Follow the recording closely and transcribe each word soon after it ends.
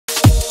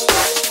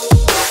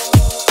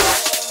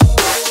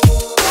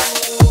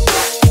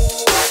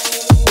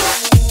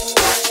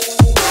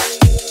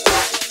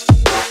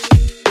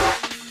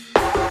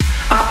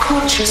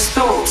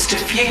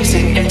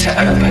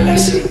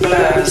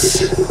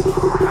blurs.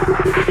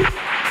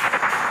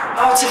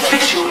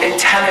 Artificial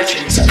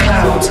intelligence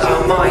clouds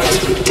our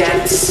minds with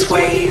dense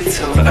swathes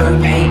of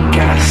opaque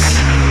gas.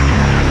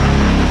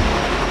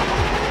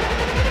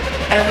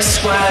 Ever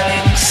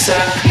swirling,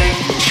 circling,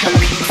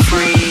 choking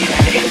free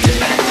and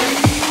independent.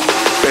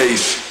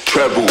 Bass,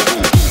 treble.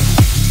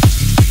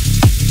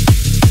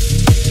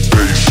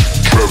 Bass,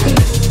 treble.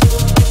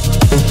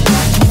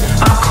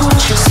 Our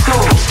conscious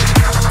thought.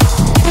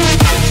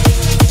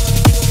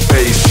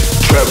 Bass,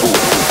 treble.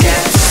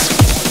 Dense.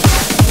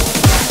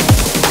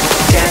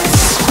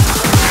 Dense.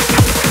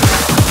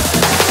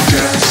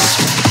 Dense.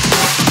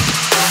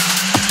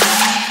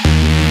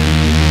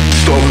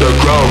 Storm the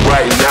ground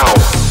right now.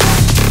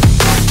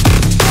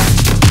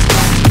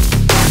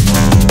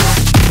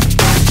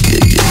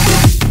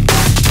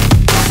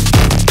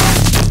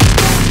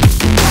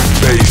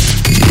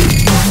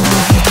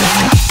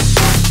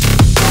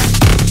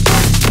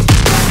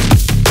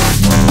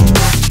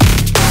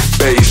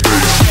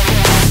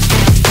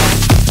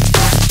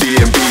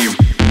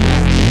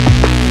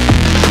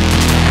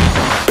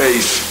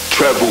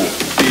 Treble,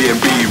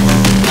 DNB,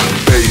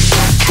 bass,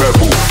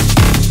 treble,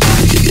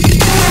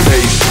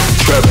 bass,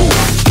 treble.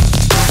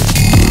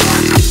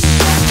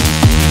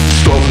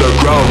 Storm the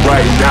ground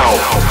right now.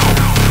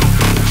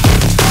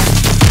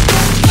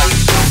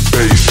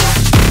 Bass.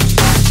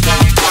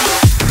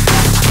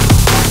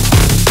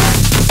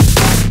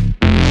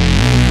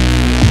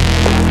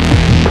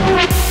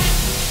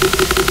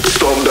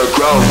 Storm the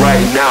ground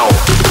right now.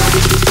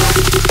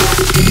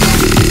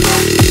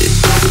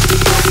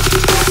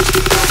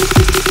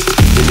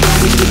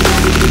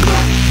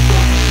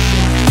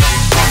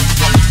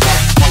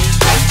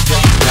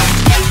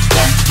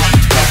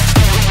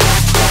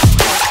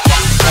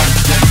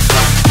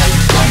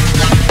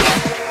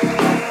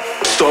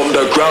 Storm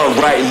the ground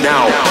right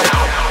now.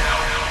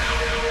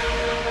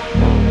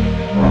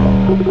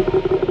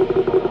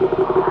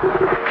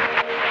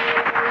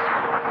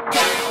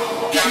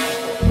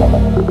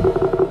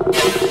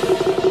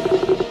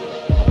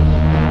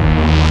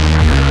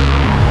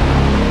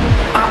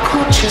 Our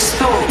conscious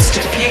thoughts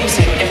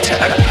diffusing into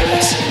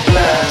opalescent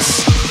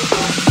blurs.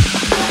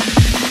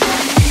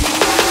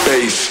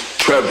 Bass,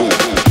 treble.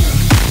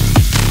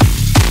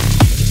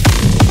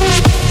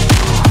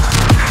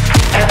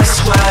 Ever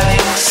swirling,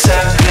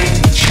 circling,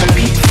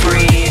 choking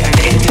free and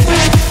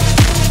independent.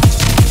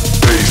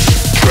 Bass,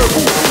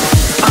 treble.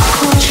 Our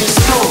conscious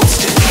thoughts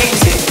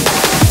diffusing.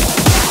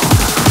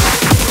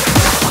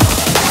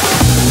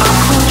 Our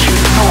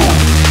conscious thought.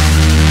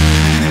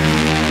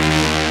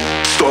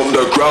 Storm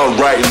the ground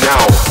right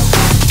now.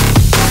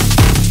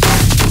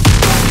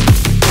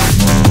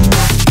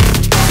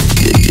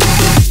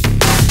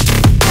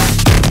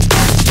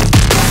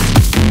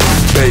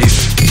 Bass.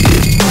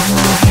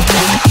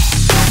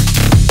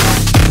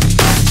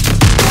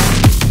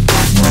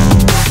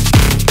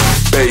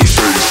 Bass.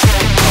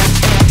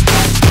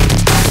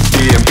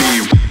 DNB.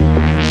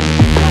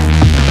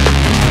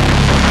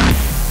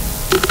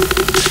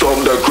 Storm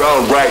the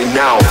ground right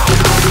now.